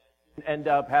end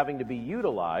up having to be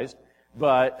utilized.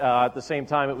 But at the same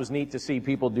time, it was neat to see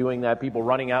people doing that, people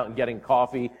running out and getting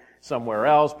coffee somewhere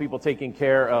else, people taking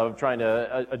care of trying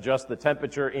to adjust the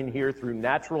temperature in here through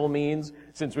natural means,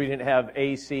 since we didn't have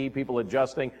AC, people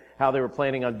adjusting how they were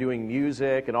planning on doing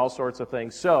music and all sorts of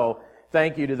things. So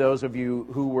thank you to those of you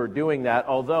who were doing that,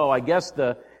 although I guess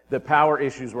the power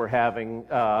issues we're having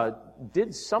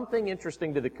did something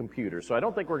interesting to the computer. So I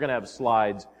don't think we're going to have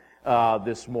slides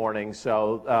this morning,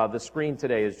 so the screen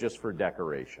today is just for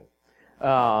decoration.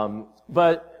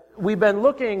 But we've been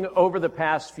looking over the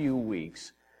past few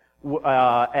weeks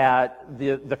at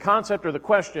the concept or the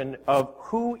question of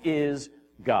who is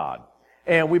God.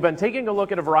 And we've been taking a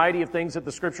look at a variety of things that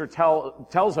the Scripture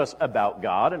tells us about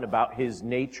God and about His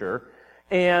nature.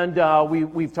 And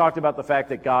we've talked about the fact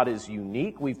that God is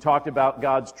unique. We've talked about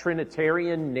God's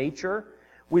Trinitarian nature.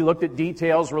 We looked at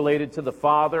details related to the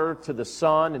Father, to the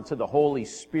Son, and to the Holy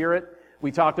Spirit.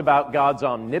 We talked about God's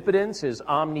omnipotence, His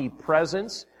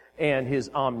omnipresence, and His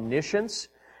omniscience.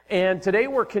 And today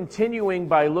we're continuing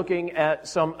by looking at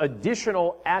some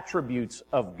additional attributes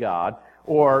of God,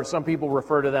 or some people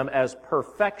refer to them as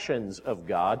perfections of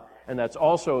God, and that's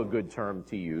also a good term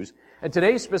to use. And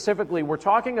today specifically we're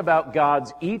talking about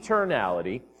God's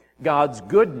eternality, God's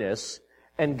goodness,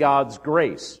 and God's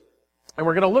grace. And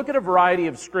we're going to look at a variety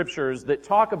of scriptures that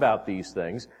talk about these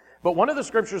things. But one of the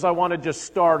scriptures I want to just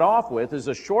start off with is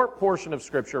a short portion of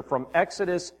scripture from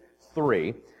Exodus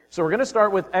 3. So we're going to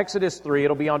start with Exodus 3.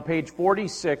 It'll be on page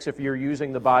 46 if you're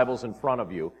using the Bibles in front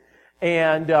of you.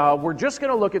 And we're just going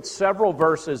to look at several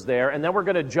verses there, and then we're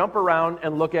going to jump around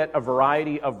and look at a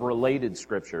variety of related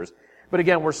scriptures. But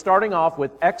again, we're starting off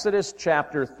with Exodus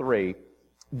chapter 3,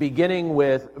 beginning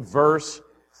with verse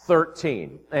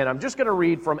 13. And I'm just going to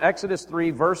read from Exodus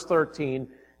 3, verse 13,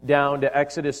 down to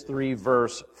Exodus 3,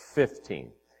 verse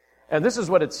 15. And this is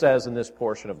what it says in this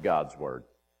portion of God's Word.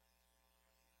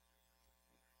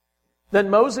 Then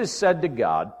Moses said to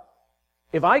God,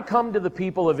 "If I come to the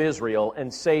people of Israel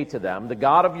and say to them, 'The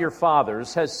God of your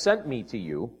fathers has sent me to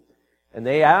you,' and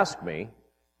they ask me,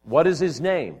 'What is His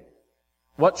name?'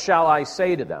 what shall I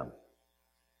say to them?"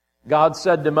 God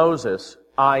said to Moses,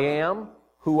 "I am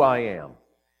who I am."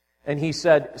 And He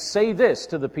said, "Say this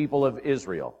to the people of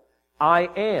Israel, 'I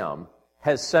am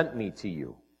has sent me to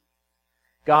you.'"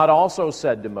 God also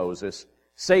said to Moses,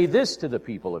 "Say this to the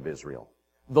people of Israel,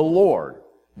 'The Lord,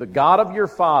 the God of your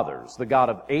fathers, the God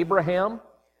of Abraham,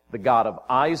 the God of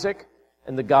Isaac,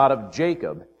 and the God of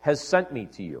Jacob, has sent me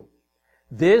to you.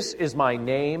 This is my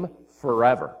name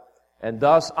forever, and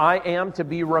thus I am to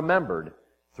be remembered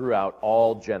throughout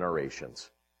all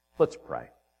generations." Let's pray.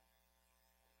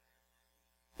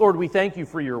 Lord, we thank you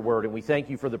for your word, and we thank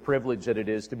you for the privilege that it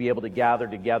is to be able to gather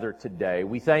together today.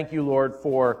 We thank you, Lord,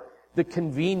 for the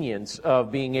convenience of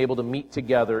being able to meet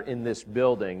together in this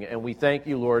building, and we thank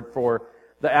you, Lord, for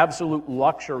the absolute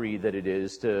luxury that it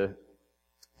is to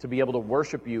be able to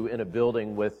worship you in a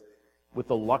building with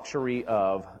the luxury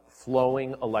of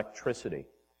flowing electricity.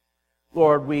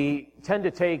 Lord, we tend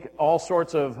to take all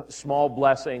sorts of small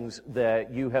blessings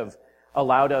that you have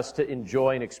allowed us to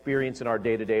enjoy and experience in our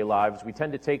day-to-day lives. We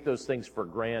tend to take those things for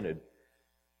granted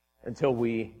until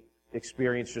we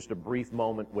experience just a brief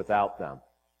moment without them.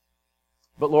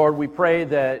 But Lord, we pray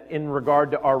that in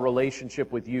regard to our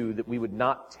relationship with you, that we would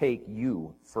not take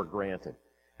you for granted.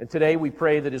 And today we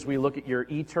pray that as we look at your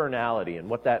eternality and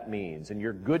what that means, and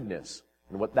your goodness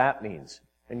and what that means,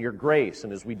 and your grace,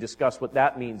 and as we discuss what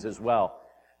that means as well,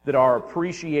 that our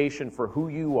appreciation for who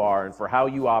you are and for how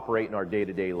you operate in our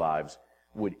day-to-day lives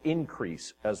would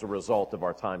increase as a result of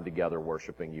our time together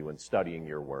worshiping you and studying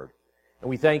your word. And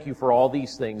we thank you for all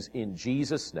these things in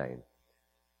Jesus' name.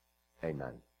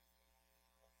 Amen.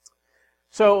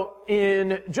 So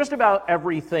in just about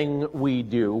everything we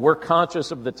do, we're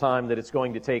conscious of the time that it's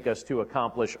going to take us to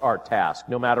accomplish our task,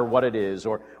 no matter what it is,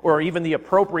 or even the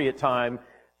appropriate time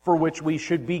for which we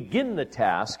should begin the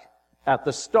task at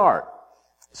the start.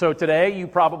 So today you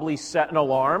probably set an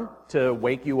alarm to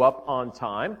wake you up on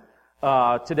time.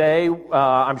 Today,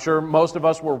 I'm sure most of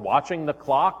us were watching the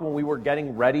clock when we were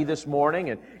getting ready this morning,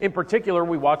 and in particular,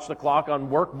 we watch the clock on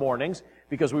work mornings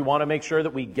because we want to make sure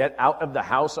that we get out of the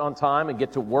house on time and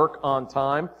get to work on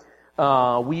time.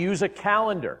 We use a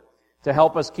calendar to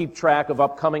help us keep track of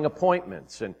upcoming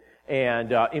appointments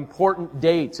and important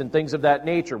dates and things of that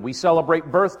nature. We celebrate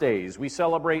birthdays. We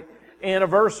celebrate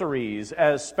anniversaries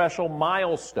as special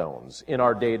milestones in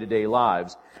our day-to-day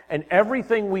lives. And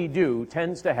everything we do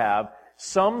tends to have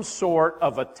some sort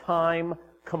of a time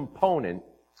component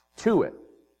to it.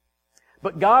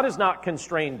 But God is not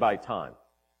constrained by time.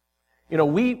 You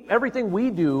know, everything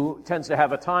we do tends to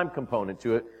have a time component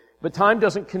to it, But time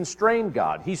doesn't constrain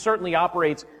God. He certainly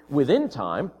operates within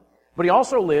time, but he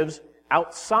also lives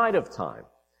outside of time.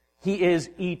 He is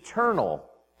eternal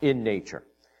in nature.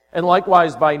 And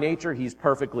likewise, by nature, he's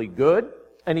perfectly good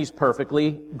and he's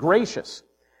perfectly gracious.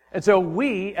 And so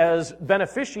we, as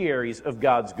beneficiaries of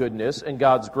God's goodness and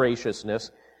God's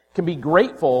graciousness, can be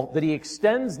grateful that he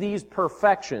extends these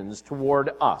perfections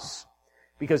toward us,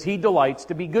 because he delights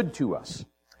to be good to us,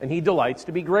 and he delights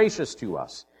to be gracious to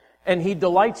us, and he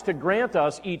delights to grant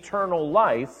us eternal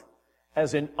life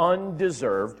as an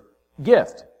undeserved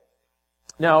gift.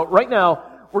 Now, right now,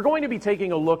 we're going to be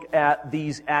taking a look at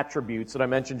these attributes that I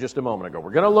mentioned just a moment ago.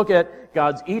 We're going to look at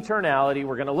God's eternality,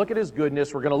 we're going to look at his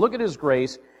goodness, we're going to look at his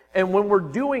grace, and when we're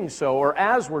doing so, or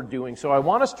as we're doing so, I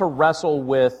want us to wrestle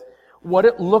with what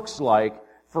it looks like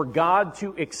for God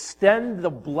to extend the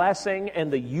blessing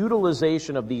and the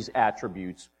utilization of these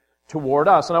attributes toward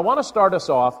us. And I want to start us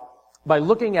off by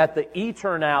looking at the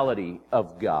eternality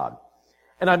of God.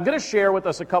 And I'm going to share with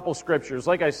us a couple scriptures.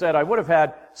 Like I said, I would have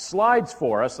had slides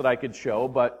for us that I could show,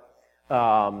 but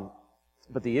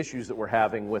the issues that we're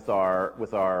having with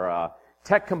our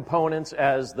tech components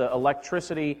as the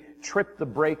electricity tripped the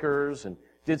breakers and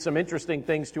did some interesting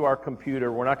things to our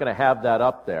computer, we're not going to have that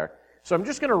up there. So I'm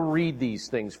just going to read these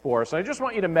things for us. I just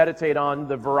want you to meditate on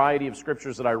the variety of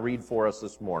scriptures that I read for us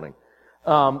this morning.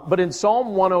 But in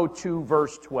Psalm 102,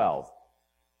 verse 12,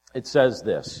 it says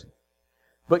this,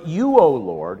 "But you, O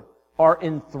Lord, are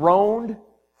enthroned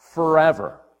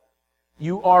forever.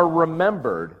 You are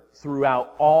remembered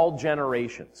throughout all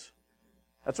generations."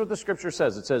 That's what the scripture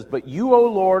says. It says, "But you, O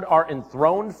Lord, are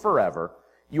enthroned forever.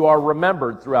 You are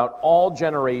remembered throughout all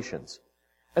generations."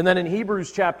 And then in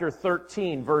Hebrews chapter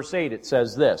 13, verse 8, it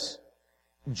says this,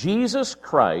 "Jesus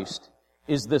Christ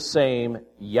is the same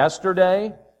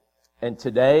yesterday and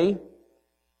today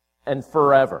and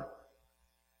forever."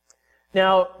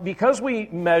 Now, because we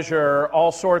measure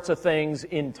all sorts of things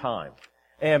in time,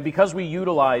 and because we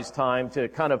utilize time to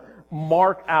kind of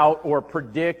mark out or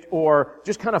predict or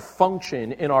just kind of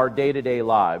function in our day-to-day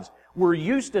lives, we're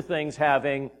used to things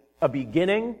having a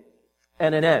beginning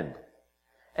and an end.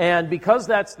 And because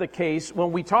that's the case,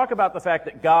 when we talk about the fact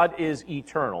that God is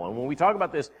eternal, and when we talk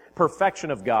about this perfection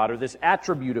of God, or this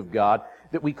attribute of God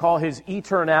that we call his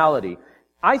eternality,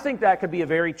 I think that could be a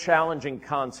very challenging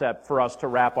concept for us to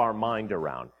wrap our mind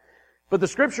around. But the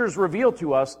scriptures reveal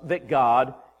to us that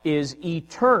God is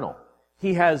eternal.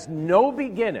 He has no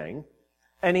beginning,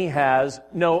 and he has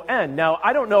no end. Now,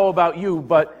 I don't know about you,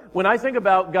 but when I think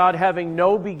about God having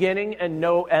no beginning and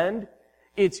no end,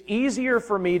 it's easier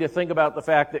for me to think about the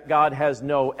fact that God has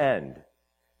no end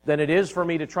than it is for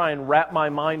me to try and wrap my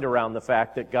mind around the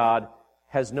fact that God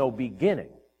has no beginning.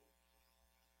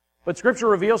 But Scripture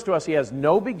reveals to us he has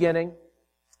no beginning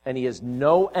and he has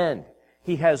no end.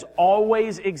 He has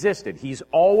always existed. He's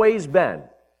always been,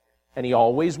 and he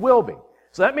always will be.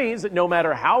 So that means that no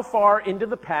matter how far into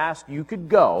the past you could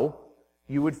go,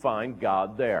 you would find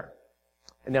God there.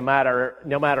 And no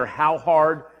matter how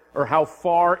hard or how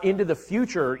far into the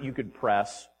future you could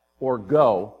press or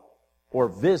go or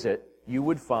visit, you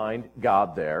would find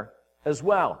God there as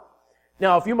well.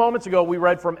 Now, a few moments ago, we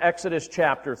read from Exodus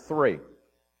chapter 3.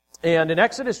 And in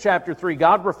Exodus chapter 3,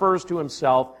 God refers to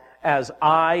himself as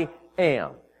I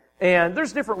am. And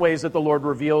there's different ways that the Lord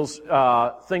reveals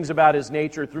things about his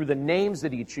nature through the names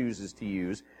that he chooses to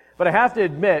use. But I have to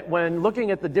admit, when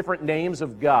looking at the different names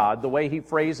of God, the way he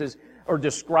phrases or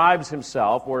describes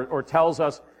himself or tells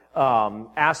us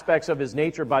aspects of his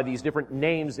nature by these different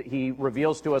names that he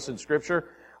reveals to us in Scripture,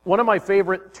 one of my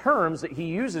favorite terms that he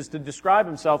uses to describe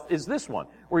himself is this one,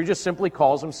 where he just simply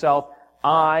calls himself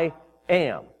I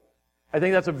am. I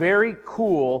think that's a very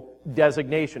cool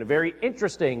designation, a very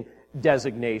interesting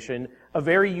designation, a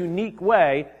very unique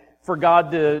way for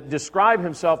God to describe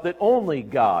himself that only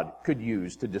God could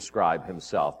use to describe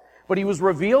himself. But he was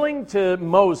revealing to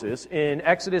Moses in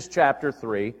Exodus chapter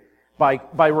 3,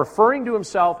 by referring to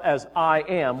himself as I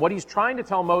am, what he's trying to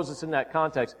tell Moses in that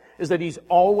context is that he's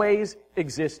always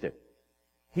existed.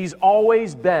 He's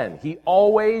always been. He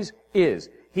always is.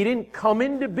 He didn't come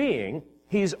into being.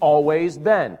 He's always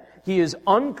been. He is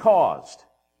uncaused.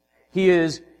 He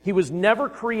was never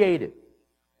created.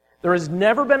 There has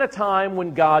never been a time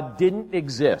when God didn't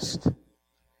exist,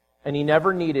 and he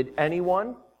never needed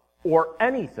anyone or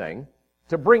anything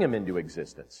to bring him into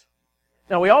existence.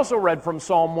 Now, we also read from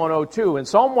Psalm 102, and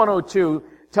Psalm 102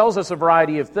 tells us a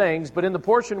variety of things, but in the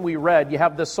portion we read, you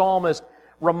have the psalmist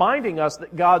reminding us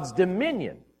that God's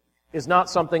dominion is not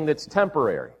something that's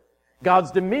temporary.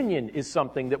 God's dominion is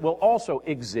something that will also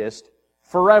exist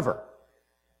forever.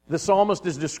 The psalmist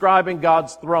is describing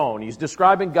God's throne. He's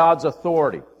describing God's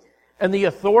authority. and the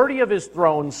authority of his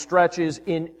throne stretches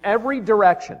in every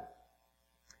direction.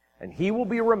 And he will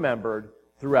be remembered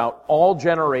throughout all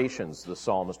generations, the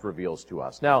psalmist reveals to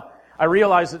us. Now, I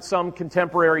realize that some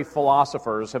contemporary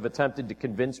philosophers have attempted to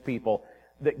convince people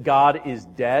that God is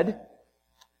dead,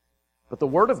 but the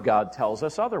Word of God tells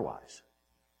us otherwise.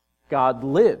 God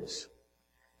lives.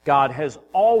 God has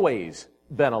always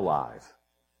been alive.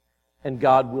 And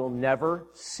God will never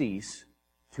cease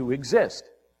to exist.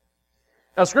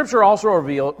 Now, Scripture also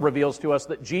reveals to us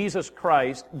that Jesus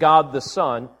Christ, God the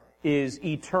Son, is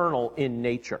eternal in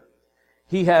nature.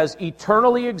 He has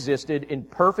eternally existed in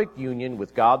perfect union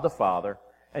with God the Father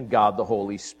and God the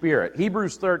Holy Spirit.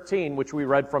 Hebrews 13, which we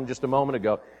read from just a moment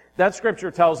ago, that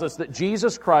Scripture tells us that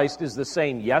Jesus Christ is the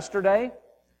same yesterday,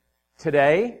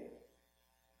 today,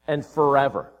 and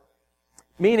forever.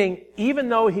 Meaning, even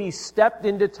though He stepped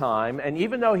into time, and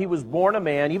even though He was born a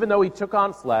man, even though He took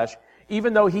on flesh,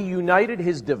 even though He united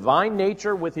His divine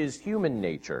nature with His human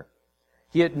nature,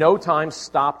 He at no time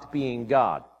stopped being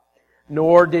God.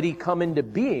 Nor did He come into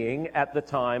being at the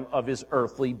time of His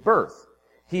earthly birth.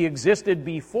 He existed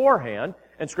beforehand,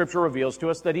 and Scripture reveals to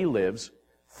us that He lives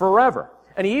forever.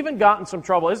 And He even got in some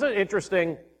trouble. Isn't it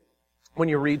interesting when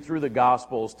you read through the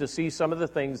Gospels to see some of the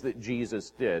things that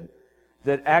Jesus did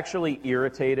that actually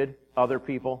irritated other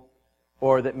people,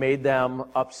 or that made them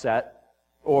upset,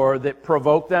 or that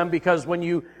provoked them? Because when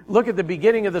you look at the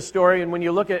beginning of the story and when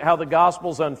you look at how the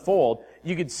Gospels unfold,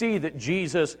 you could see that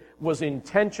Jesus was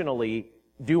intentionally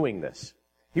doing this.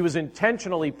 He was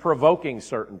intentionally provoking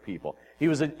certain people. He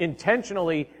was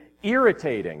intentionally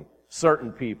irritating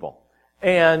certain people.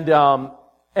 And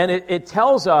it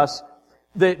tells us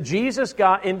that Jesus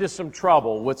got into some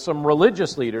trouble with some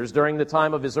religious leaders during the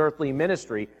time of His earthly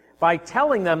ministry by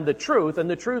telling them the truth, and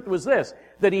the truth was this,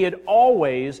 that He had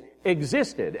always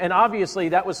existed. And obviously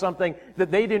that was something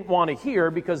that they didn't want to hear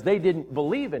because they didn't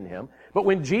believe in Him. But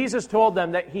when Jesus told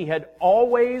them that He had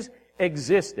always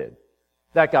existed,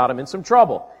 that got Him in some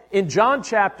trouble. In John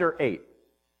chapter 8,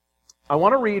 I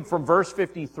want to read from verse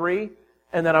 53,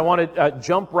 and then I want to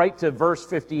jump right to verse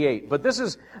 58. But this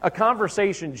is a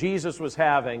conversation Jesus was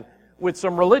having with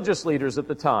some religious leaders at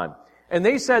the time. And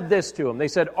they said this to Him. They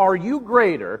said, "Are you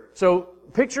greater?" So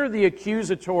picture the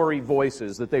accusatory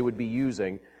voices that they would be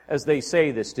using as they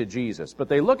say this to Jesus. But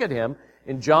they look at Him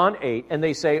in John 8 and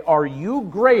they say, "Are you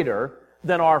greater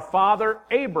than our father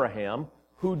Abraham,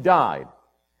 who died?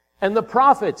 And the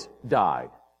prophets died.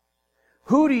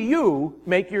 Who do you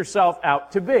make yourself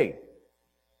out to be?"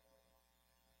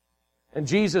 And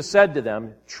Jesus said to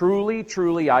them, "Truly,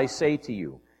 truly, I say to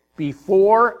you,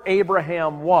 before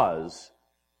Abraham was,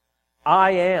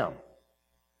 I am."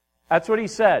 That's what He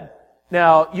said.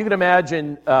 Now, you can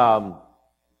imagine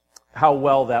how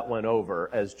well that went over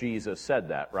as Jesus said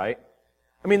that, right?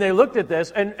 I mean, they looked at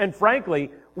this, and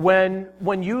frankly,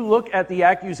 when you look at the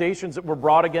accusations that were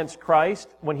brought against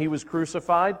Christ when He was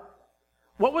crucified,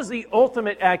 what was the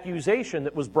ultimate accusation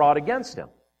that was brought against Him?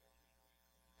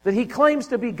 That He claims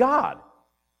to be God.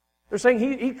 They're saying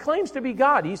he claims to be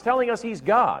God. He's telling us He's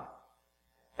God.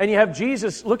 And you have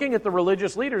Jesus looking at the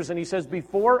religious leaders and He says,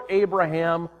 "Before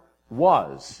Abraham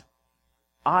was,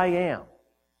 I am."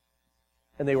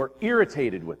 And they were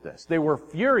irritated with this. They were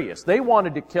furious. They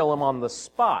wanted to kill Him on the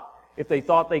spot. If they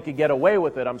thought they could get away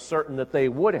with it, I'm certain that they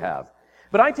would have.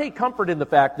 But I take comfort in the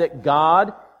fact that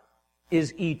God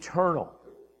is eternal.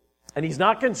 And He's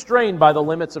not constrained by the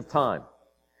limits of time.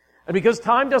 And because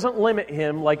time doesn't limit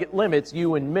Him like it limits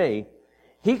you and me,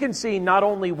 He can see not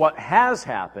only what has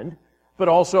happened, but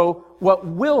also what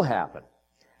will happen.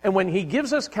 And when He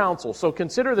gives us counsel, so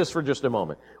consider this for just a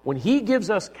moment. When He gives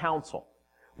us counsel,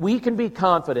 we can be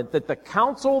confident that the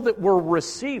counsel that we're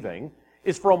receiving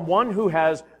is from one who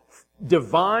has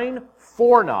divine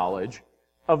foreknowledge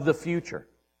of the future.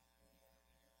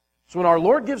 So when our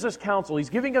Lord gives us counsel, He's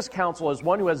giving us counsel as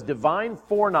one who has divine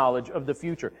foreknowledge of the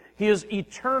future. He is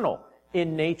eternal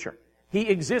in nature. He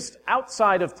exists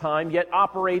outside of time, yet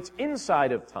operates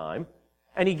inside of time.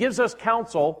 And He gives us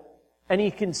counsel, and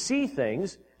He can see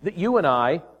things that you and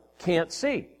I can't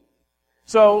see.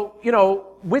 So,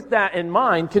 with that in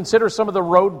mind, consider some of the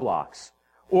roadblocks,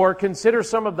 or consider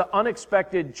some of the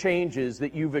unexpected changes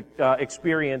that you've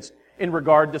experienced in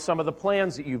regard to some of the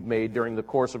plans that you've made during the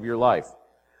course of your life.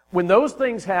 When those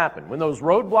things happen, when those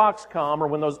roadblocks come, or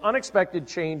when those unexpected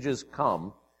changes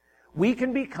come, we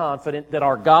can be confident that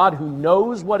our God who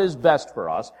knows what is best for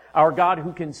us, our God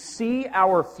who can see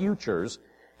our futures,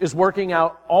 is working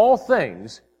out all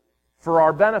things for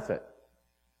our benefit.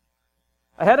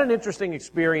 I had an interesting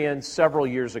experience several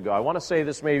years ago. I want to say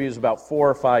this maybe was about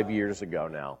 4 or 5 years ago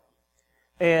now.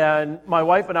 And my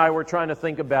wife and I were trying to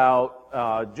think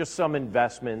about just some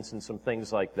investments and some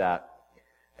things like that.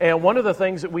 And one of the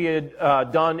things that we had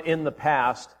done in the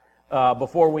past,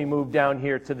 before we moved down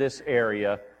here to this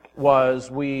area, was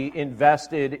we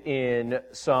invested in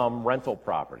some rental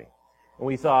property. And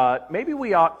we thought, maybe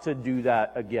we ought to do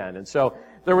that again. And so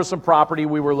there was some property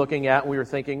we were looking at, and we were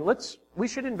thinking, we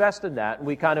should invest in that. And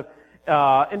we kind of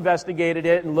investigated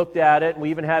it and looked at it, and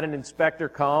we even had an inspector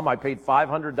come. I paid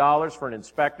 $500 for an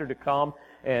inspector to come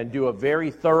and do a very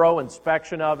thorough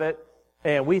inspection of it.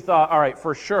 And we thought, all right,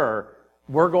 for sure,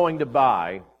 we're going to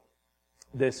buy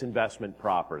this investment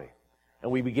property.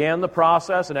 And we began the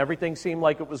process, and everything seemed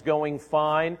like it was going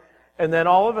fine. And then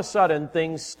all of a sudden,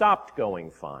 things stopped going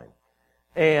fine.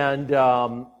 And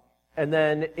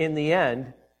then in the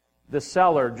end, the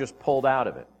seller just pulled out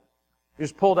of it.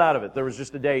 Just pulled out of it. There was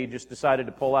just a day he just decided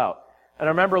to pull out. And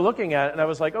I remember looking at it, and I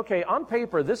was like, okay, on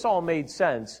paper, this all made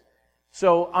sense.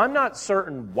 So I'm not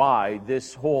certain why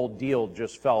this whole deal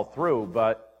just fell through,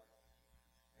 but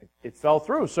it fell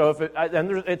through. So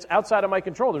it's outside of my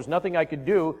control. There's nothing I could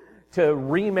do to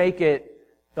remake it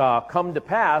come to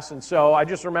pass. And so I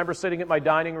just remember sitting at my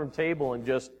dining room table and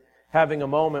just having a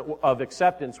moment of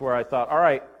acceptance where I thought, all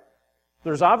right,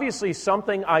 there's obviously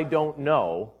something I don't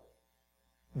know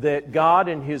that God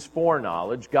in His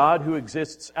foreknowledge, God who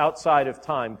exists outside of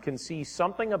time, can see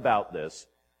something about this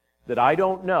that I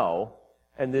don't know,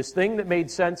 and this thing that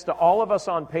made sense to all of us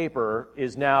on paper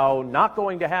is now not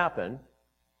going to happen.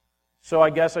 So I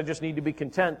guess I just need to be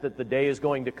content that the day is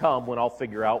going to come when I'll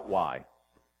figure out why,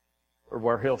 or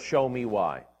where He'll show me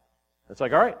why. It's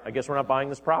like, all right, I guess we're not buying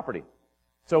this property.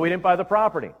 So we didn't buy the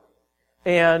property.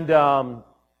 And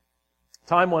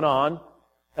time went on,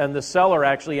 and the seller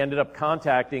actually ended up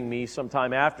contacting me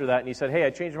sometime after that, and he said, hey, I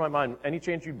changed my mind. Any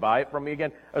chance you'd buy it from me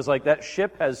again? I was like, that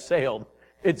ship has sailed.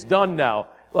 It's done now.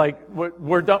 Like,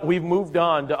 we're done. We've moved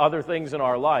on to other things in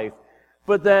our life.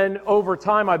 But then over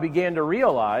time, I began to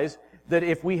realize that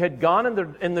if we had gone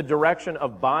in the direction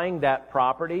of buying that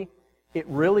property, it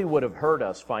really would have hurt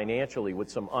us financially with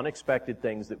some unexpected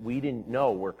things that we didn't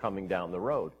know were coming down the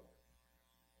road.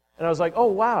 And I was like, oh,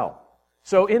 wow.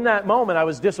 So in that moment, I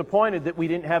was disappointed that we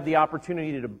didn't have the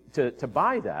opportunity to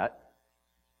buy that,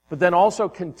 but then also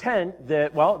content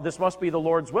that, well, this must be the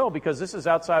Lord's will because this is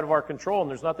outside of our control and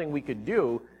there's nothing we could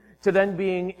do, to then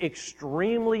being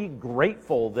extremely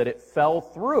grateful that it fell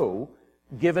through,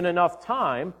 given enough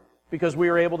time, because we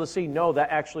were able to see, no,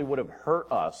 that actually would have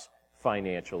hurt us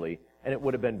financially, and it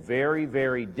would have been very,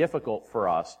 very difficult for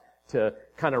us to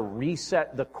kind of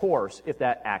reset the course if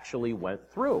that actually went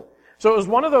through. So it was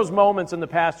one of those moments in the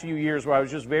past few years where I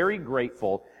was just very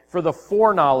grateful for the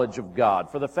foreknowledge of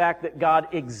God, for the fact that God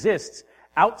exists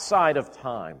outside of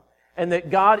time, and that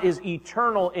God is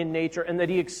eternal in nature, and that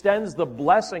He extends the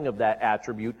blessing of that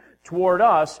attribute toward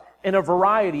us in a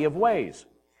variety of ways.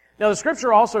 Now, the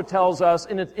Scripture also tells us,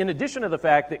 in addition to the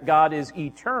fact that God is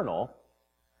eternal,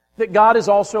 that God is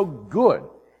also good.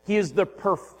 He is the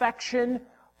perfection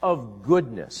of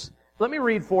goodness. Let me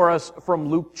read for us from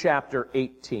Luke chapter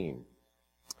 18.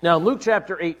 Now, in Luke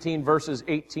chapter 18, verses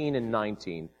 18 and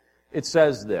 19, it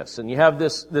says this, and you have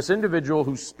this individual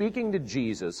who's speaking to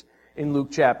Jesus in Luke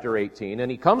chapter 18,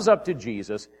 and he comes up to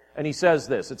Jesus, and he says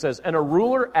this. It says, and a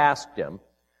ruler asked him,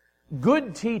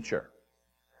 good teacher,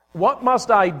 what must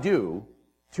I do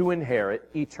to inherit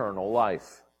eternal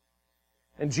life?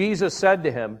 And Jesus said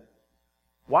to him,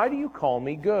 why do you call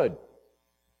me good?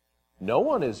 No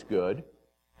one is good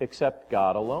except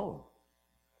God alone.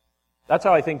 That's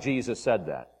how I think Jesus said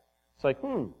that. It's like,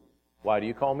 why do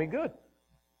you call me good?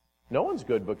 No one's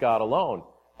good but God alone.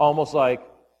 Almost like,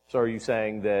 so are you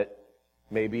saying that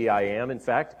maybe I am, in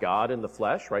fact, God in the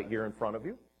flesh right here in front of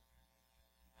you?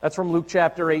 That's from Luke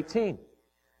chapter 18.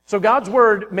 So God's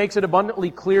Word makes it abundantly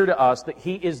clear to us that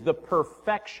He is the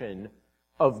perfection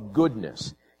of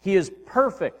goodness. He is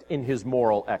perfect in His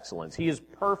moral excellence. He is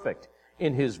perfect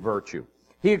in His virtue.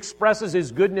 He expresses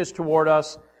His goodness toward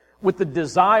us with the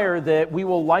desire that we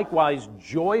will likewise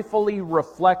joyfully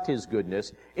reflect His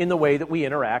goodness in the way that we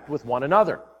interact with one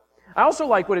another. I also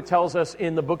like what it tells us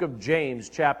in the book of James,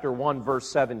 chapter 1, verse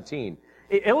 17.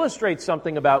 It illustrates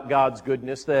something about God's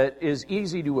goodness that is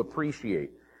easy to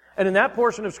appreciate. And in that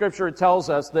portion of Scripture, it tells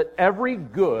us that every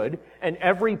good and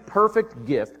every perfect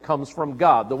gift comes from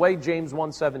God. The way James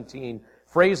 1:17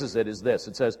 phrases it is this.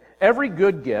 It says, every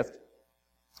good gift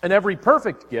and every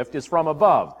perfect gift is from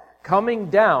above, coming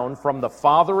down from the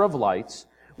Father of lights,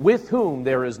 with whom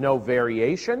there is no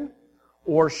variation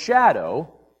or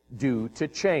shadow due to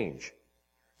change.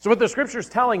 So what the Scripture is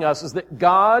telling us is that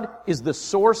God is the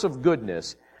source of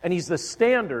goodness, and He's the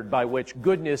standard by which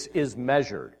goodness is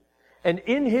measured. And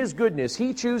in His goodness,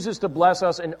 He chooses to bless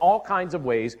us in all kinds of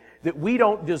ways that we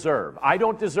don't deserve. I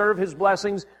don't deserve His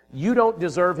blessings. You don't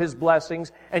deserve His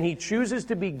blessings. And He chooses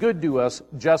to be good to us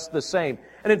just the same.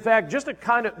 And in fact, just a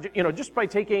kind of, just by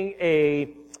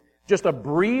taking just a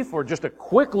brief or just a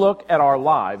quick look at our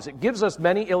lives, it gives us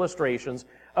many illustrations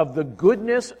of the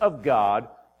goodness of God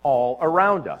all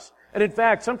around us. And in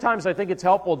fact, sometimes I think it's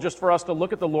helpful just for us to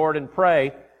look at the Lord and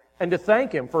pray and to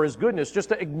thank Him for His goodness, just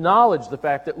to acknowledge the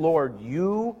fact that, Lord,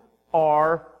 You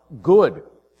are good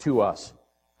to us.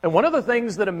 And one of the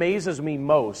things that amazes me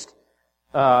most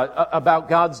about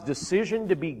God's decision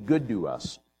to be good to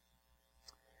us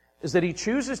is that He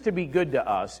chooses to be good to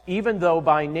us, even though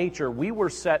by nature we were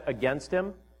set against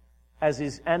Him as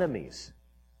His enemies.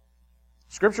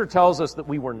 Scripture tells us that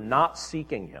we were not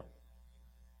seeking Him.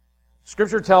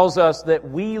 Scripture tells us that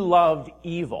we loved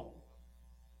evil.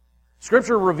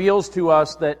 Scripture reveals to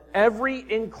us that every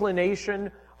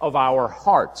inclination of our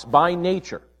hearts, by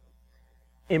nature,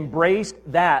 embraced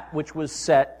that which was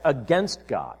set against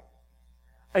God.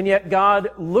 And yet God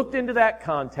looked into that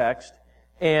context,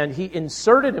 and He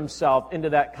inserted Himself into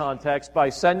that context by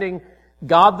sending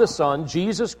God the Son,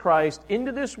 Jesus Christ,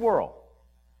 into this world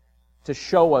to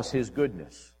show us His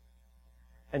goodness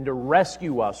and to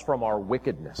rescue us from our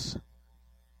wickedness.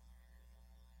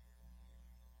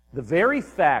 The very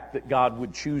fact that God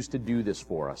would choose to do this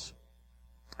for us,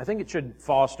 I think it should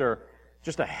foster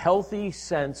just a healthy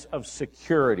sense of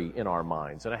security in our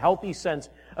minds and a healthy sense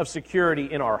of security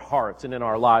in our hearts and in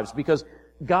our lives, because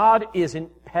God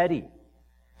isn't petty.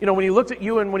 When He looks at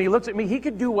you and when He looks at me, He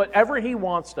could do whatever He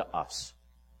wants to us.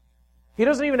 He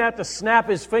doesn't even have to snap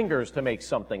His fingers to make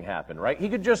something happen, right? He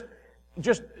could just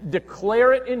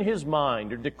declare it in His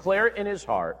mind or declare it in His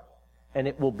heart, and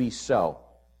it will be so.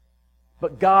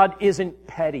 But God isn't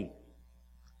petty.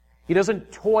 He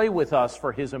doesn't toy with us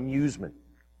for His amusement.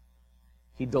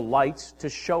 He delights to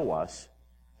show us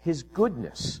His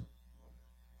goodness,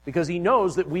 because He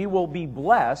knows that we will be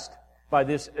blessed by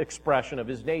this expression of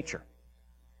His nature.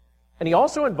 And He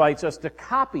also invites us to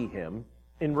copy Him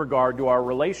in regard to our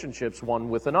relationships one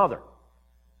with another.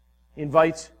 He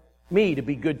invites me to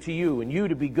be good to you, and you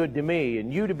to be good to me,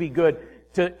 and you to be good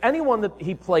to anyone that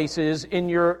He places in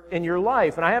your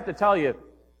life. And I have to tell you,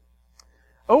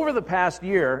 over the past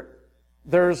year,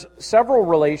 there's several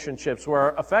relationships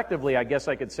where effectively, I guess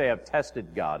I could say, I've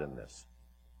tested God in this.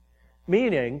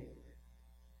 Meaning,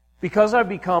 because I've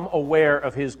become aware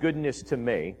of His goodness to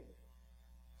me,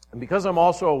 and because I'm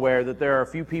also aware that there are a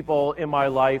few people in my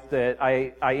life that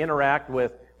I interact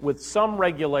with some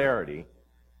regularity,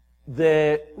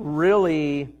 that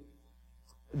really,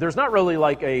 there's not really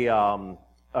like a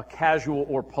casual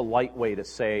or polite way to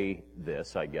say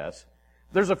this, I guess.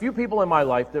 There's a few people in my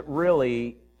life that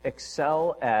really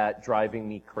excel at driving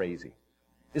me crazy.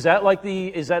 Is that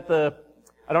the,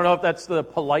 I don't know if that's the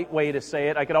polite way to say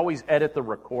it. I could always edit the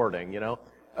recording,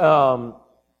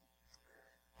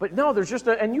 But no, there's just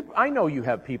I know you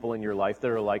have people in your life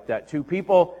that are like that too.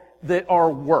 People that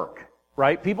are work,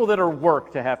 right? People that are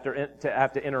work to have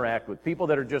to interact with. People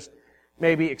that are just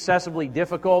maybe excessively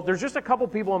difficult. There's just a couple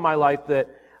people in my life that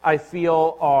I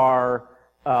feel are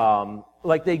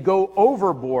like they go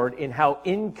overboard in how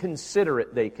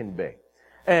inconsiderate they can be.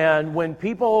 And when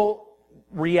people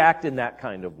react in that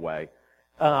kind of way,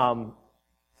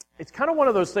 it's kind of one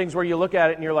of those things where you look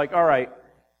at it and you're like, all right,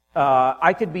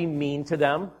 I could be mean to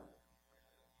them.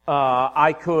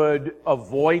 I could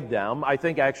avoid them. I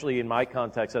think actually in my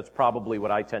context, that's probably what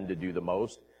I tend to do the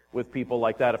most with people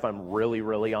like that, if I'm really,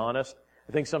 really honest.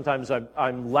 I think sometimes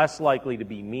I'm less likely to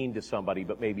be mean to somebody,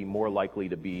 but maybe more likely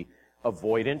to be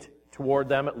avoidant toward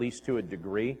them, at least to a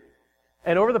degree.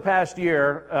 And over the past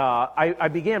year, I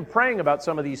began praying about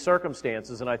some of these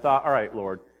circumstances, and I thought, all right,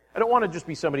 Lord, I don't want to just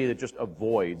be somebody that just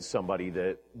avoids somebody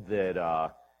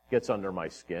that gets under my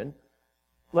skin.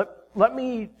 Let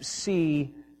me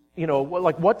see,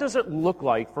 what does it look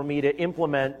like for me to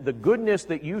implement the goodness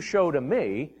that you show to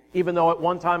me, even though at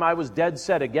one time I was dead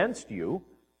set against you,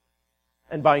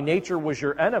 and by nature was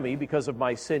your enemy because of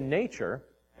my sin nature,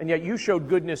 and yet you showed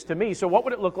goodness to me. So what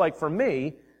would it look like for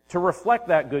me to reflect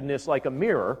that goodness like a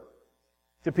mirror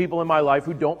to people in my life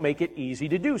who don't make it easy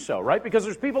to do so, right? Because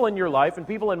there's people in your life and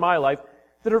people in my life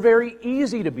that are very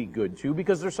easy to be good to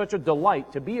because they're such a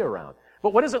delight to be around.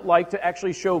 But what is it like to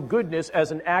actually show goodness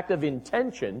as an act of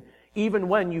intention, even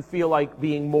when you feel like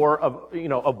being more of,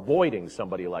 avoiding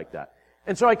somebody like that?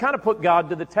 And so I kind of put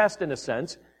God to the test in a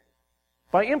sense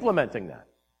by implementing that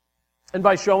and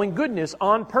by showing goodness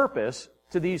on purpose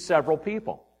to these several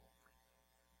people.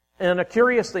 And a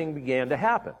curious thing began to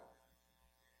happen.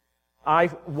 I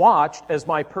watched as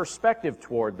my perspective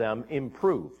toward them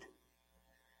improved.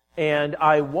 And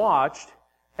I watched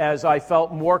as I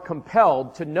felt more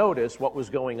compelled to notice what was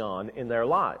going on in their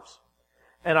lives.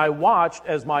 And I watched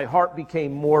as my heart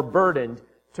became more burdened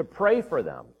to pray for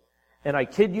them. And I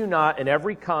kid you not, in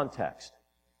every context,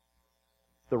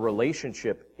 the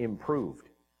relationship improved.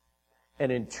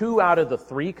 And in 2 out of the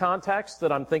 3 contexts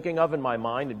that I'm thinking of in my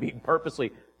mind, and being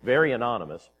purposely very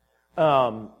anonymous,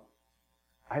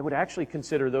 I would actually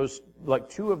consider those, like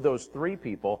 2 of those 3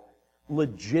 people,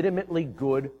 legitimately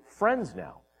good friends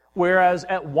now. Whereas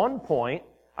at one point,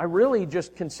 I really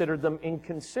just considered them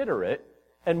inconsiderate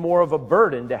and more of a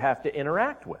burden to have to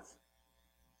interact with.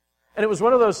 And it was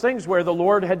one of those things where the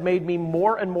Lord had made me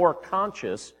more and more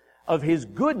conscious of His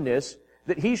goodness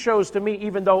that He shows to me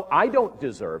even though I don't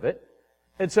deserve it.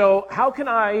 And so how can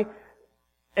I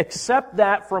accept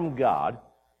that from God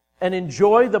and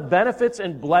enjoy the benefits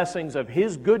and blessings of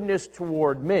His goodness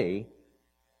toward me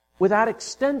without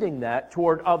extending that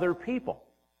toward other people?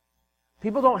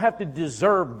 People don't have to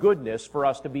deserve goodness for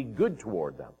us to be good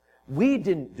toward them. We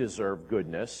didn't deserve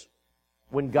goodness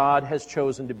when God has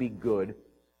chosen to be good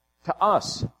to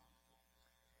us.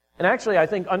 And actually, I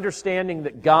think understanding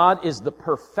that God is the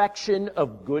perfection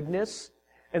of goodness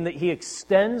and that He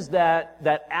extends that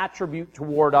attribute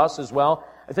toward us as well,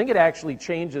 I think it actually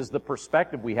changes the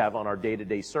perspective we have on our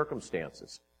day-to-day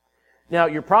circumstances. Now,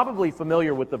 you're probably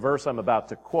familiar with the verse I'm about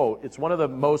to quote. It's one of the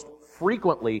most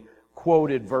frequently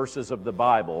quoted verses of the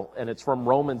Bible, and it's from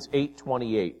Romans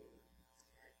 8:28.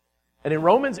 And in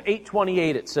Romans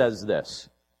 8:28 it says this,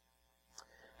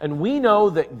 "And we know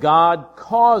that God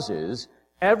causes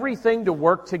everything to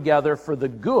work together for the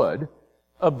good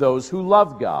of those who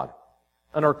love God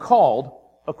and are called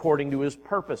according to His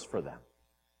purpose for them."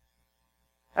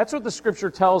 That's what the Scripture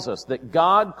tells us, that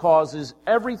God causes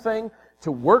everything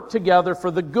to work together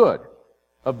for the good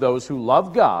of those who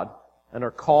love God and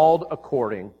are called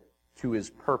according to His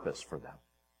purpose for them.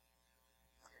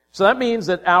 So that means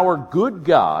that our good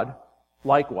God,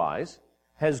 likewise,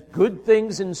 has good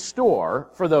things in store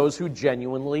for those who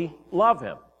genuinely love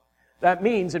Him. That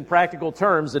means, in practical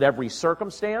terms, that every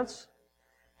circumstance,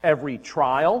 every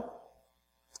trial,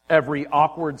 every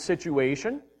awkward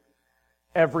situation,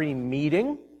 every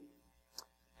meeting,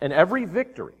 and every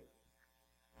victory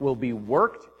will be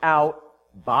worked out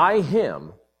by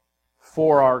Him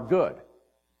for our good.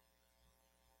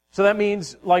 So that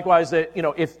means, likewise, that,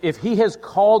 if He has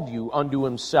called you unto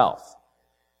Himself,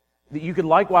 that you can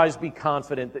likewise be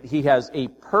confident that He has a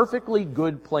perfectly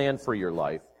good plan for your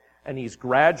life, and He's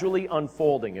gradually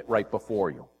unfolding it right before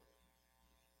you.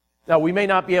 Now, we may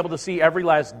not be able to see every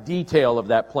last detail of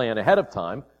that plan ahead of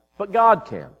time, but God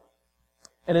can.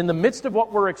 And in the midst of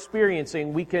what we're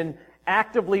experiencing, we can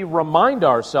actively remind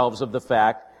ourselves of the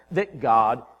fact that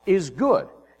God is good,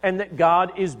 and that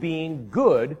God is being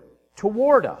good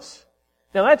toward us.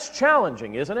 Now, that's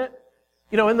challenging, isn't it?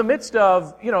 In the midst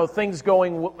of, things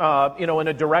going, in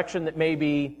a direction that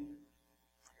maybe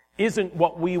isn't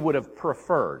what we would have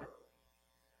preferred.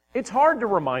 It's hard to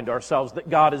remind ourselves that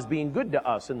God is being good to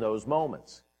us in those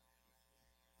moments.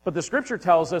 But the Scripture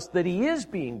tells us that He is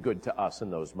being good to us in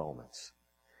those moments.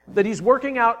 That He's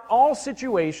working out all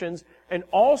situations and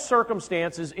all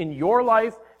circumstances in your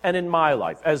life and in my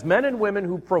life. As men and women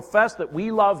who profess that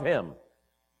we love Him,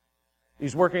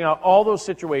 He's working out all those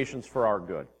situations for our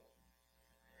good.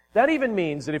 That even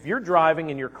means that if you're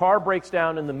driving and your car breaks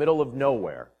down in the middle of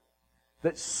nowhere,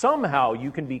 that somehow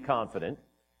you can be confident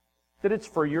that it's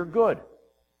for your good.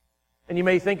 And you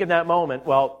may think in that moment,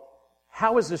 well,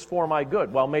 how is this for my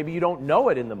good? Well, maybe you don't know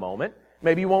it in the moment.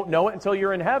 Maybe you won't know it until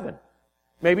you're in heaven.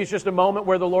 Maybe it's just a moment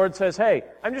where the Lord says, hey,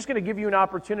 I'm just going to give you an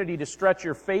opportunity to stretch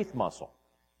your faith muscle.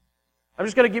 I'm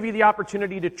just going to give you the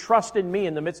opportunity to trust in me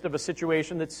in the midst of a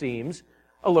situation that seems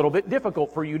a little bit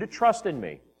difficult for you to trust in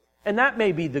me. And that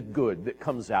may be the good that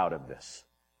comes out of this.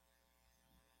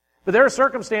 But there are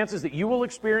circumstances that you will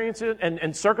experience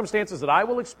and circumstances that I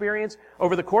will experience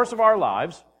over the course of our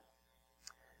lives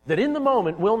that in the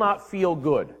moment will not feel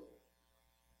good.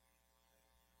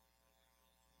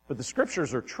 But the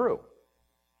Scriptures are true.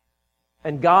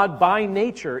 And God by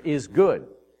nature is good.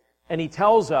 And He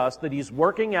tells us that He's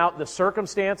working out the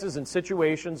circumstances and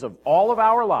situations of all of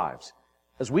our lives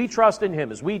as we trust in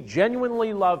Him, as we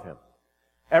genuinely love Him.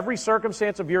 Every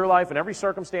circumstance of your life and every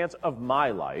circumstance of my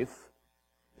life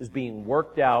is being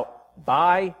worked out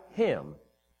by Him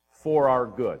for our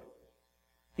good.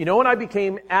 You know when I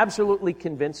became absolutely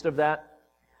convinced of that?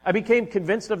 I became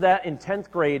convinced of that in 10th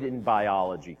grade in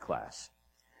biology class.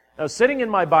 I was sitting in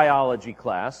my biology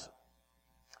class,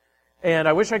 and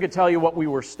I wish I could tell you what we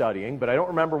were studying, but I don't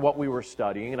remember what we were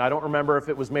studying, and I don't remember if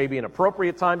it was maybe an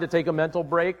appropriate time to take a mental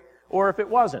break or if it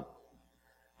wasn't.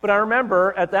 But I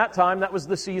remember at that time, that was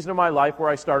the season of my life where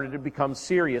I started to become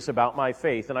serious about my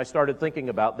faith, and I started thinking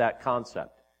about that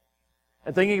concept.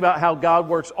 And thinking about how God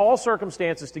works all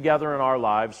circumstances together in our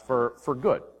lives for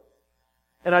good.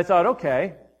 And I thought,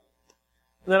 okay.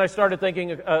 And then I started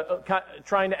thinking,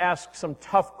 trying to ask some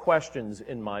tough questions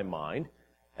in my mind,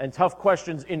 and tough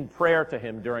questions in prayer to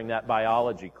Him during that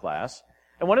biology class.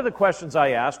 And one of the questions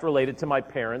I asked related to my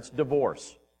parents'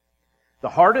 divorce. The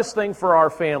hardest thing for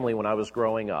our family when I was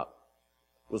growing up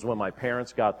was when my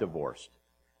parents got divorced.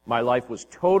 My life was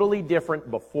totally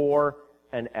different before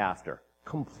and after.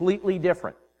 Completely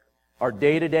different. Our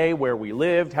day-to-day, where we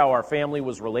lived, how our family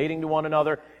was relating to one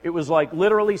another. It was like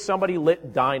literally somebody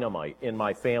lit dynamite in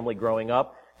my family growing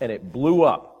up, and it blew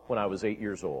up when I was 8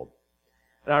 years old.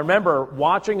 And I remember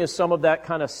watching as some of that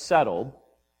kind of settled,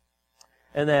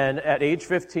 and then at age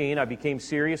 15, I became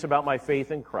serious about my faith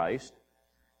in Christ,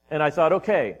 and I thought,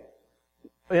 okay,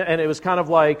 and it was kind of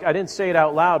like, I didn't say it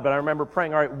out loud, but I remember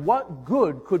praying, all right, what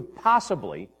good could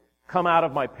possibly come out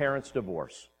of my parents'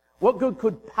 divorce? What good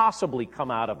could possibly come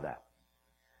out of that?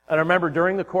 And I remember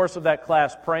during the course of that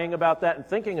class praying about that and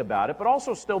thinking about it, but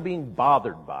also still being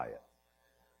bothered by it.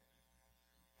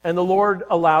 And the Lord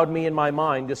allowed me in my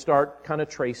mind to start kind of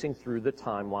tracing through the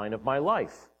timeline of my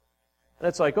life. And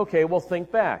it's like, okay, well,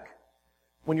 think back.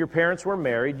 When your parents were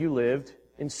married, you lived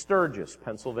in Sturgis,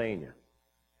 Pennsylvania.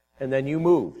 And then you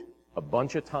moved a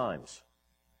bunch of times.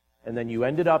 And then you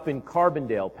ended up in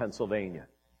Carbondale, Pennsylvania.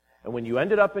 And when you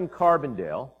ended up in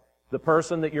Carbondale, the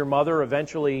person that your mother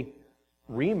eventually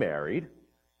remarried,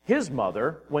 his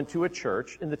mother went to a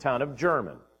church in the town of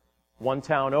German, one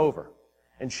town over.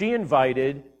 And she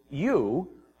invited you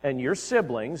and your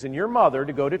siblings and your mother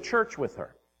to go to church with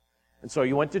her. And so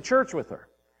you went to church with her.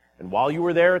 And while you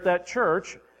were there at that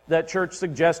church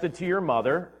suggested to your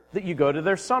mother that you go to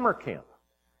their summer camp.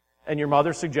 And your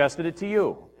mother suggested it to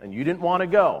you. And you didn't want to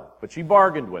go, but she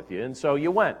bargained with you, and so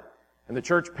you went. And the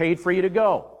church paid for you to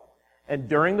go. And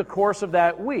during the course of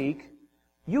that week,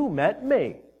 you met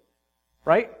me.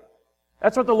 Right?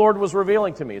 That's what the Lord was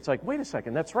revealing to me. It's like, wait a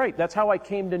second, that's right. That's how I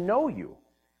came to know you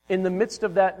in the midst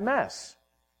of that mess.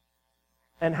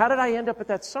 And how did I end up at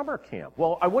that summer camp?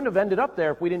 Well, I wouldn't have ended up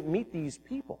there if we didn't meet these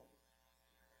people.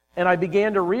 And I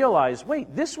began to realize,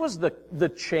 wait, this was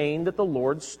the chain that the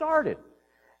Lord started.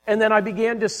 And then I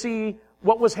began to see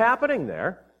what was happening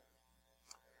there.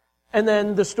 And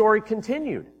then the story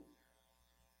continued.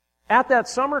 At that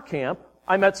summer camp,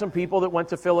 I met some people that went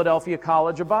to Philadelphia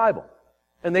College of Bible.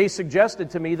 And they suggested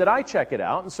to me that I check it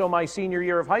out. And so my senior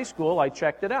year of high school, I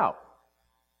checked it out.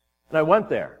 And I went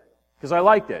there because I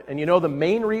liked it. And you know the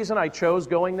main reason I chose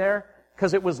going there?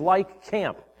 Because it was like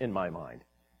camp in my mind.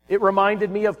 It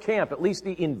reminded me of camp, at least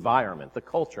the environment, the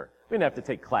culture. We didn't have to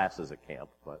take classes at camp,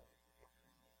 but...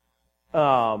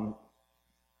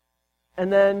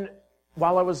 And then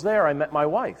while I was there, I met my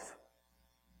wife.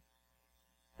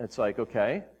 It's like,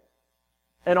 okay.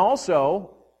 And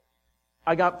also,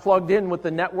 I got plugged in with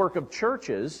the network of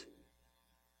churches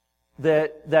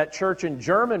that church in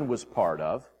German was part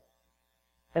of.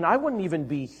 And I wouldn't even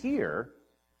be here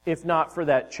if not for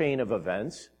that chain of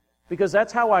events, because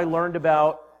that's how I learned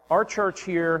about our church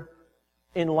here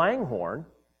in Langhorne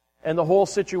and the whole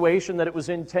situation that it was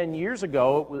in 10 years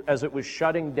ago as it was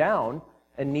shutting down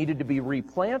and needed to be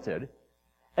replanted.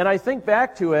 And I think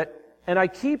back to it, and I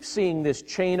keep seeing this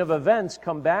chain of events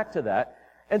come back to that.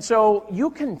 And so you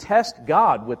can test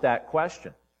God with that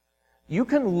question. You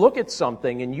can look at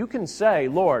something and you can say,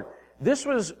 Lord, this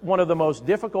was one of the most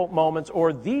difficult moments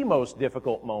or the most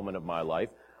difficult moment of my life.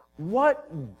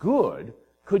 What good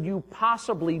could you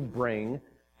possibly bring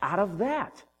out of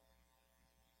that?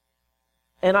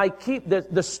 And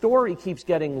the story keeps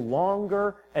getting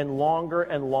longer and longer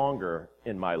and longer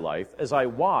in my life as I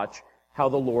watch how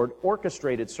the Lord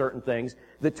orchestrated certain things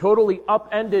that totally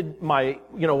upended my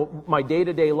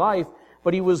day-to-day life,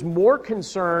 but He was more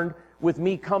concerned with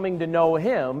me coming to know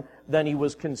Him than He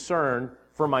was concerned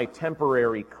for my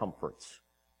temporary comforts,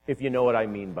 if you know what I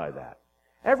mean by that.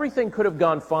 Everything could have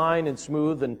gone fine and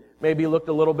smooth and maybe looked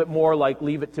a little bit more like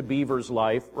Leave It to Beaver's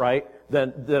life, right?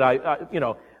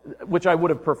 Which I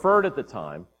would have preferred at the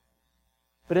time.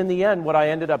 But in the end, what I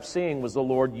ended up seeing was the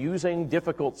Lord using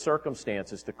difficult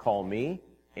circumstances to call me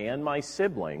and my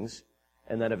siblings,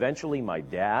 and then eventually my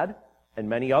dad and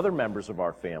many other members of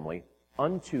our family,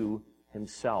 unto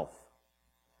Himself.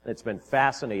 And it's been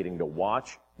fascinating to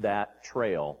watch that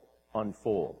trail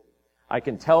unfold. I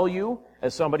can tell you,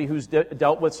 as somebody who's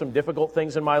dealt with some difficult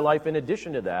things in my life in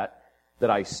addition to that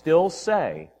I still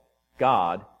say,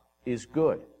 God is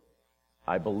good.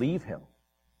 I believe Him.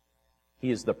 He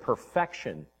is the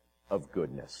perfection of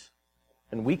goodness.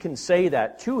 And we can say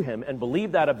that to Him and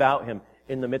believe that about Him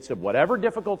in the midst of whatever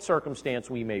difficult circumstance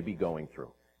we may be going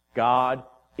through. God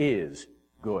is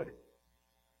good.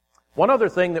 One other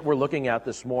thing that we're looking at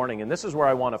this morning, and this is where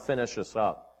I want to finish this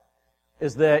up,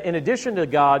 is that in addition to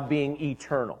God being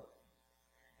eternal,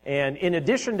 and in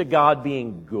addition to God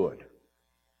being good,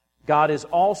 God is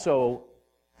also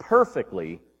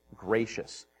perfectly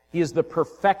gracious. He is the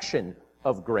perfection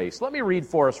of grace. Let me read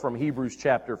for us from Hebrews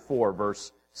chapter 4,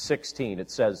 verse 16.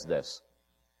 It says this: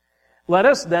 "Let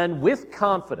us then with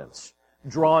confidence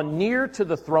draw near to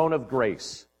the throne of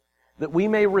grace, that we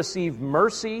may receive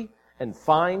mercy and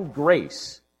find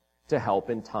grace to help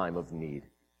in time of need."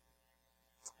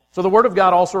 So the Word of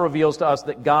God also reveals to us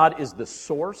that God is the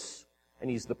source and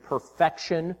He's the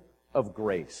perfection of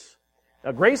grace.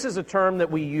 Now, grace is a term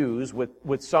that we use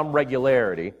with some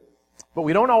regularity, but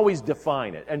we don't always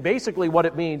define it. And basically what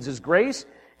it means is grace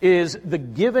is the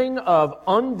giving of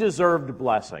undeserved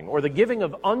blessing, or the giving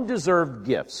of undeserved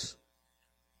gifts.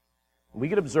 We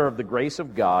can observe the grace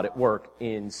of God at work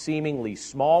in seemingly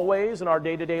small ways in our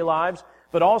day-to-day lives,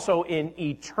 but also in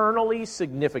eternally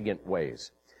significant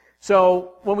ways.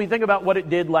 So when we think about what it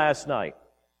did last night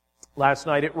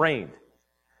it rained.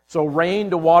 So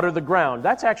rain to water the ground,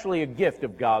 that's actually a gift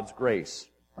of God's grace.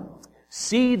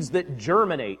 Seeds that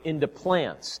germinate into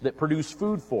plants that produce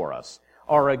food for us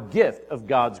are a gift of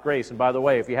God's grace. And by the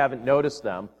way, if you haven't noticed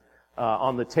them,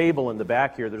 on the table in the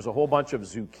back here, there's a whole bunch of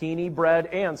zucchini bread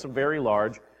and some very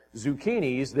large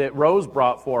zucchinis that Rose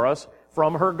brought for us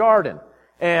from her garden.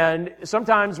 And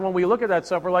sometimes when we look at that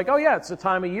stuff, we're like, oh yeah, it's the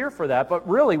time of year for that. But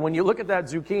really, when you look at that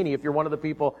zucchini, if you're one of the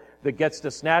people that gets to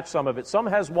snatch some of it, some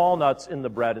has walnuts in the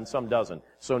bread and some doesn't.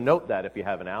 So note that if you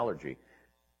have an allergy.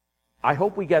 I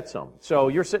hope we get some. So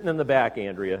you're sitting in the back,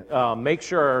 Andrea. Make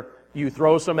sure you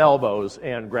throw some elbows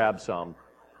and grab some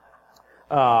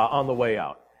on the way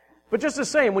out. But just the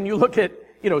same, when you look at,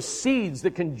 seeds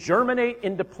that can germinate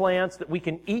into plants that we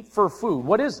can eat for food,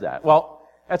 what is that? Well,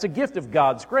 that's a gift of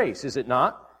God's grace, is it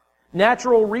not?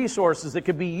 Natural resources that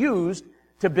could be used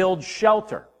to build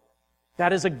shelter.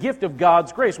 That is a gift of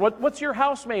God's grace. What's your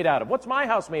house made out of? What's my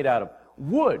house made out of?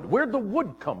 Wood. Where'd the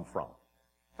wood come from?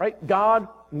 Right? God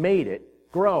made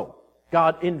it grow.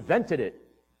 God invented it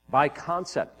by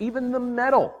concept. Even the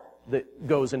metal that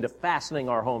goes into fastening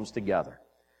our homes together.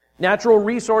 Natural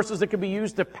resources that can be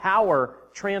used to power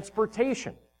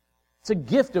transportation. It's a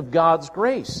gift of God's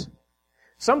grace.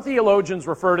 Some theologians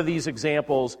refer to these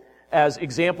examples as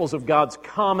examples of God's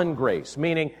common grace,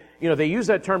 meaning, they use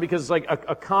that term because it's like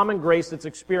a common grace that's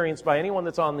experienced by anyone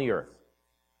that's on the earth.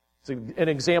 It's an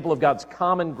example of God's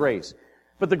common grace.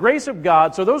 But the grace of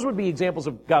God, so those would be examples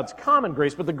of God's common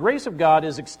grace, but the grace of God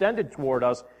is extended toward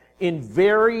us in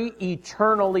very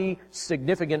eternally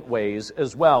significant ways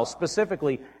as well,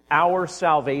 specifically our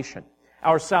salvation.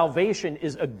 Our salvation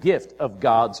is a gift of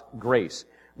God's grace.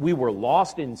 We were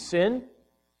lost in sin.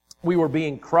 We were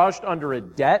being crushed under a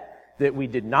debt that we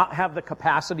did not have the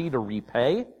capacity to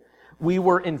repay. We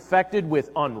were infected with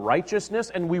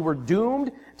unrighteousness, and we were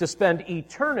doomed to spend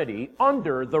eternity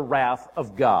under the wrath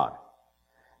of God.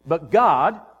 But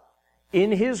God,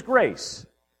 in His grace,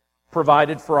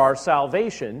 provided for our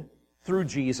salvation through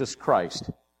Jesus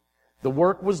Christ. The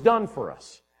work was done for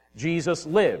us. Jesus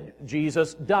lived.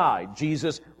 Jesus died.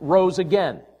 Jesus rose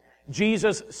again.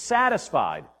 Jesus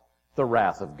satisfied the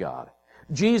wrath of God.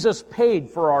 Jesus paid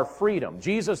for our freedom.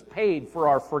 Jesus paid for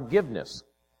our forgiveness.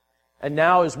 And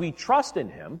now as we trust in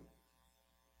Him,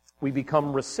 we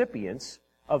become recipients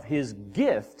of His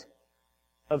gift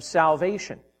of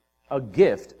salvation, a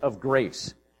gift of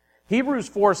grace. Hebrews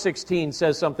 4:16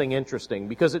 says something interesting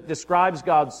because it describes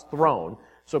God's throne.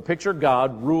 So picture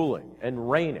God ruling and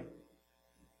reigning.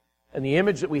 And the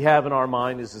image that we have in our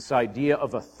mind is this idea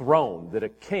of a throne, that a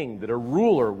king, that a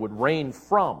ruler would reign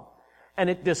from. And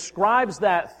it describes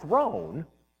that throne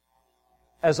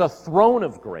as a throne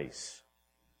of grace.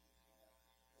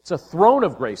 It's a throne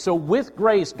of grace. So with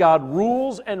grace, God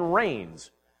rules and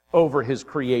reigns over His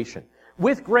creation.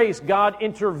 With grace, God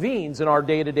intervenes in our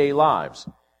day-to-day lives.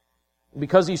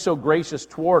 Because He's so gracious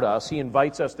toward us, He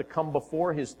invites us to come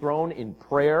before His throne in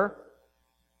prayer,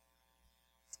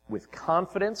 with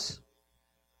confidence,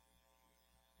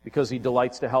 because He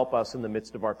delights to help us in the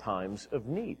midst of our times of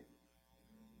need.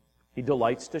 He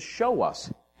delights to show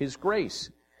us His grace.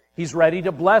 He's ready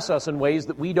to bless us in ways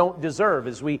that we don't deserve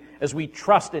as we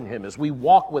trust in Him, as we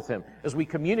walk with Him, as we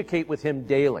communicate with Him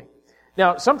daily.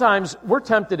 Now, sometimes we're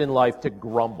tempted in life to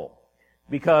grumble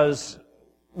because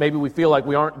maybe we feel like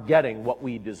we aren't getting what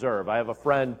we deserve. I have a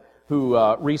friend who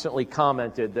recently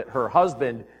commented that her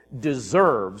husband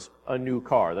deserves a new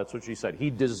car. That's what she said. He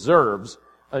deserves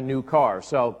a new car.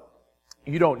 So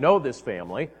You don't know this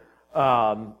family,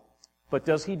 but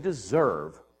does he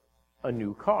deserve a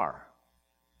new car?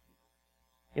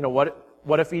 You know,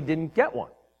 what if he didn't get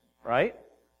one, right?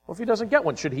 Well, if he doesn't get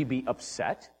one, should he be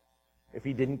upset if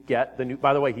he didn't get the new?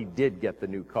 By the way, he did get the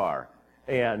new car,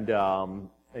 and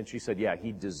she said, yeah,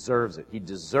 he deserves it. He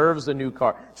deserves the new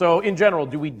car. So, in general,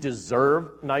 do we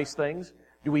deserve nice things?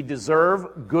 Do we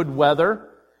deserve good weather?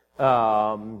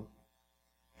 Do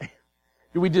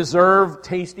we deserve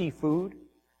tasty food?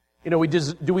 You know,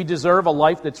 do we deserve a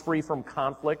life that's free from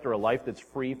conflict or a life that's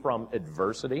free from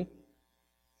adversity?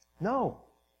 No.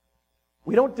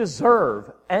 We don't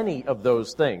deserve any of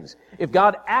those things. If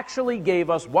God actually gave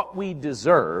us what we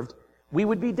deserved, we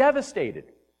would be devastated.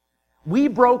 We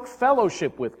broke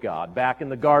fellowship with God back in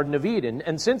the Garden of Eden,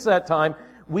 and since that time,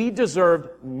 we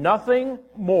deserved nothing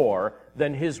more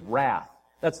than His wrath.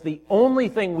 That's the only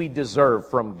thing we deserve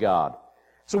from God.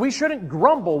 So we shouldn't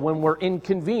grumble when we're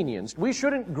inconvenienced. We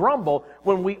shouldn't grumble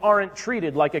when we aren't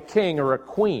treated like a king or a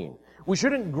queen. We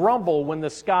shouldn't grumble when the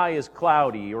sky is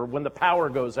cloudy or when the power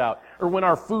goes out or when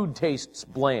our food tastes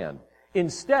bland.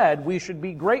 Instead, we should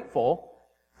be grateful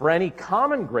for any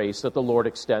common grace that the Lord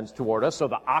extends toward us. So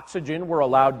the oxygen we're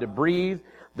allowed to breathe,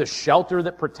 the shelter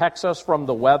that protects us from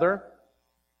the weather.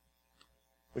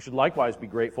 We should likewise be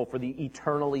grateful for the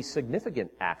eternally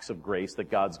significant acts of grace that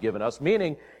God's given us,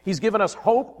 meaning He's given us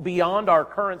hope beyond our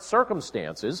current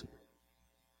circumstances,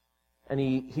 and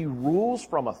He rules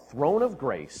from a throne of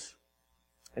grace,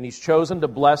 and He's chosen to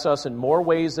bless us in more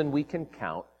ways than we can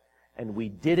count, and we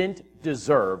didn't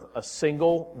deserve a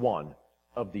single one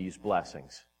of these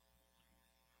blessings.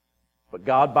 But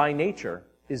God, by nature,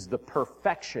 is the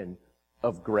perfection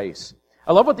of grace.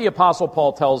 I love what the Apostle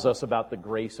Paul tells us about the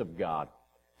grace of God.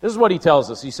 This is what he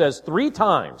tells us. He says, 3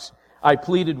 times I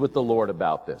pleaded with the Lord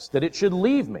about this, that it should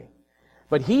leave me.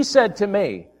 But He said to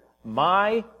me,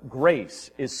 my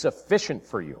grace is sufficient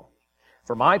for you,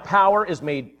 for my power is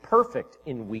made perfect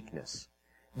in weakness.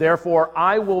 Therefore,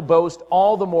 I will boast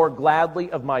all the more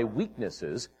gladly of my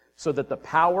weaknesses, so that the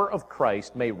power of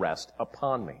Christ may rest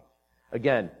upon me.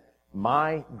 Again,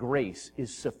 my grace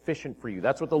is sufficient for you.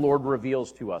 That's what the Lord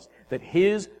reveals to us, that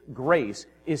His grace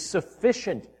is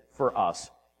sufficient for us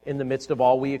in the midst of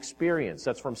all we experience.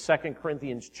 That's from 2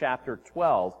 Corinthians chapter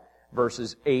 12,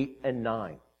 verses 8 and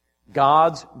 9.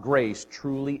 God's grace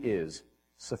truly is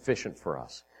sufficient for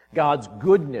us. God's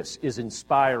goodness is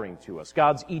inspiring to us.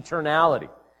 God's eternality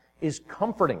is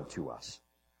comforting to us.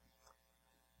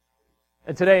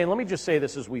 And today, and let me just say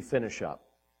this as we finish up,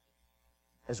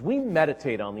 as we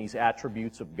meditate on these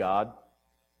attributes of God,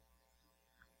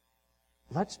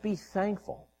 let's be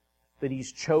thankful that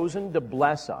He's chosen to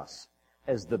bless us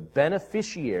as the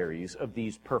beneficiaries of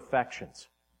these perfections.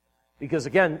 Because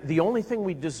again, the only thing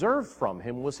we deserved from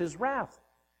Him was His wrath.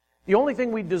 The only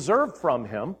thing we deserved from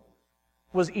Him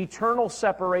was eternal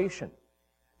separation.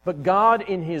 But God,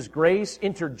 in His grace,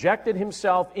 interjected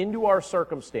Himself into our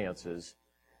circumstances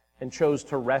and chose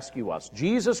to rescue us.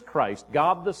 Jesus Christ,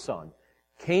 God the Son,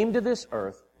 came to this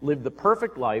earth, lived the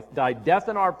perfect life, died death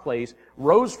in our place,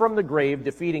 rose from the grave,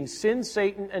 defeating sin,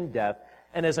 Satan, and death,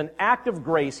 and as an act of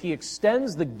grace, He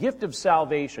extends the gift of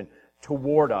salvation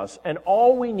toward us, and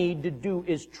all we need to do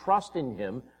is trust in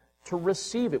Him to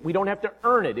receive it. We don't have to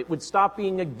earn it. It would stop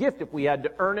being a gift if we had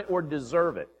to earn it or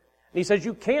deserve it. And He says,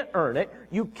 you can't earn it,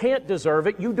 you can't deserve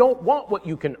it, you don't want what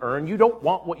you can earn, you don't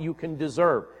want what you can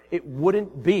deserve. It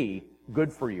wouldn't be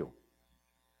good for you.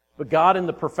 But God, in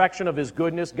the perfection of His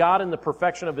goodness, God, in the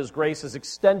perfection of His grace, has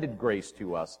extended grace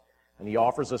to us. And He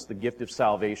offers us the gift of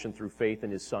salvation through faith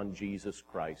in His Son, Jesus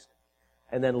Christ.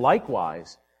 And then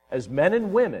likewise, as men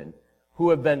and women who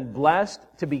have been blessed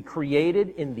to be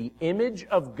created in the image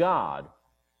of God,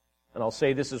 and I'll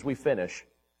say this as we finish,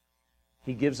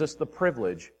 He gives us the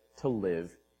privilege to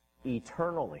live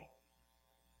eternally.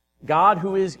 God,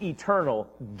 who is eternal,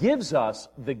 gives us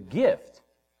the gift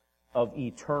of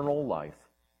eternal life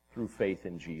through faith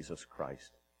in Jesus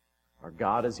Christ. Our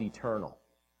God is eternal.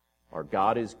 Our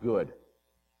God is good.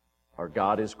 Our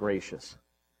God is gracious.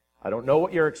 I don't know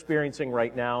what you're experiencing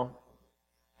right now.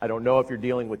 I don't know if you're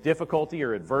dealing with difficulty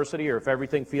or adversity or if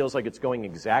everything feels like it's going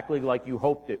exactly like you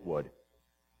hoped it would.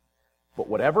 But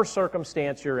whatever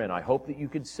circumstance you're in, I hope that you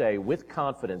could say with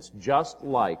confidence, just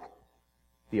like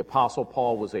the Apostle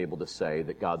Paul was able to say,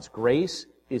 that God's grace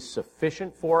is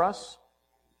sufficient for us,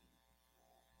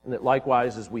 and that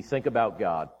likewise, as we think about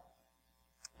God,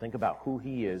 think about who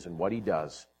He is and what He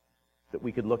does, that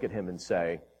we could look at Him and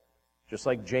say, just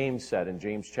like James said in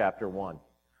James chapter 1,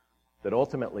 that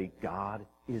ultimately God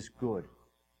is good.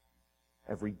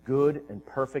 Every good and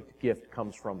perfect gift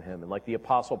comes from Him. And like the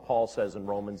Apostle Paul says in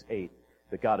Romans 8,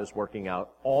 that God is working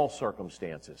out all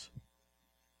circumstances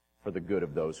for the good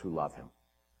of those who love Him.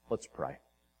 Let's pray.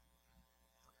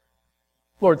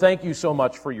 Lord, thank you so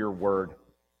much for your word.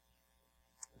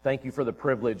 Thank you for the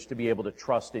privilege to be able to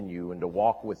trust in you and to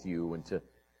walk with you and to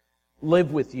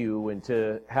live with you and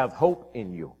to have hope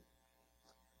in you.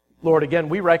 Lord, again,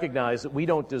 we recognize that we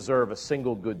don't deserve a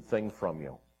single good thing from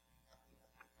you.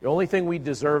 The only thing we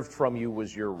deserved from you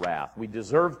was your wrath. We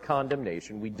deserved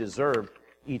condemnation. We deserved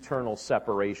eternal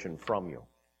separation from you.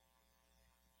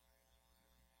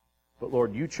 But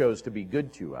Lord, you chose to be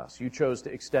good to us. You chose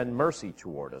to extend mercy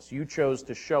toward us. You chose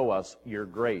to show us your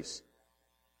grace.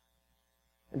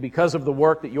 And because of the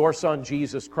work that your Son,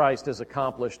 Jesus Christ, has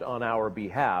accomplished on our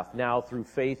behalf, now through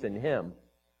faith in Him,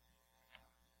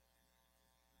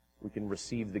 we can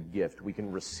receive the gift. We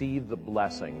can receive the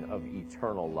blessing of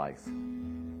eternal life.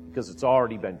 Because it's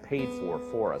already been paid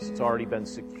for us. It's already been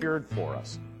secured for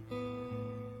us.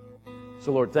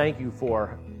 So Lord, thank you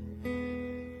for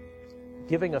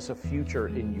giving us a future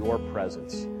in your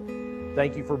presence.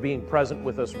 Thank you for being present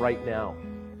with us right now.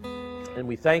 And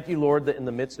we thank you, Lord, that in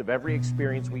the midst of every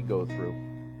experience we go through,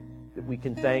 that we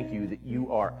can thank you that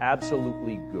you are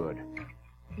absolutely good.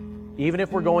 Even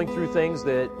if we're going through things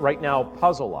that right now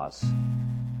puzzle us,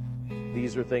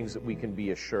 these are things that we can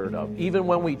be assured of. Even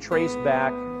when we trace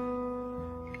back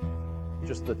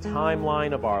just the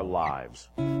timeline of our lives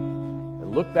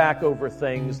and look back over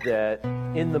things that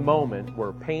in the moment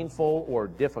were painful or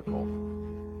difficult,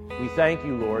 we thank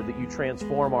you, Lord, that you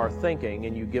transform our thinking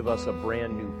and you give us a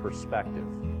brand new perspective.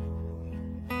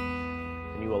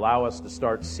 And you allow us to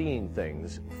start seeing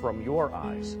things from your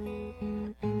eyes.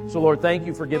 So, Lord, thank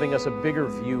you for giving us a bigger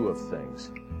view of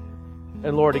things.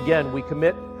 And, Lord, again, we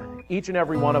commit each and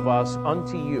every one of us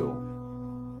unto you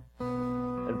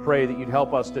and pray that you'd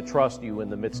help us to trust you in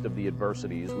the midst of the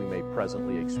adversities we may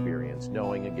presently experience,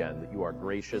 knowing again that you are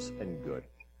gracious and good.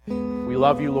 We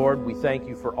love you, Lord. We thank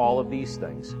you for all of these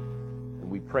things. And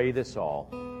we pray this all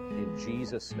in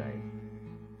Jesus' name.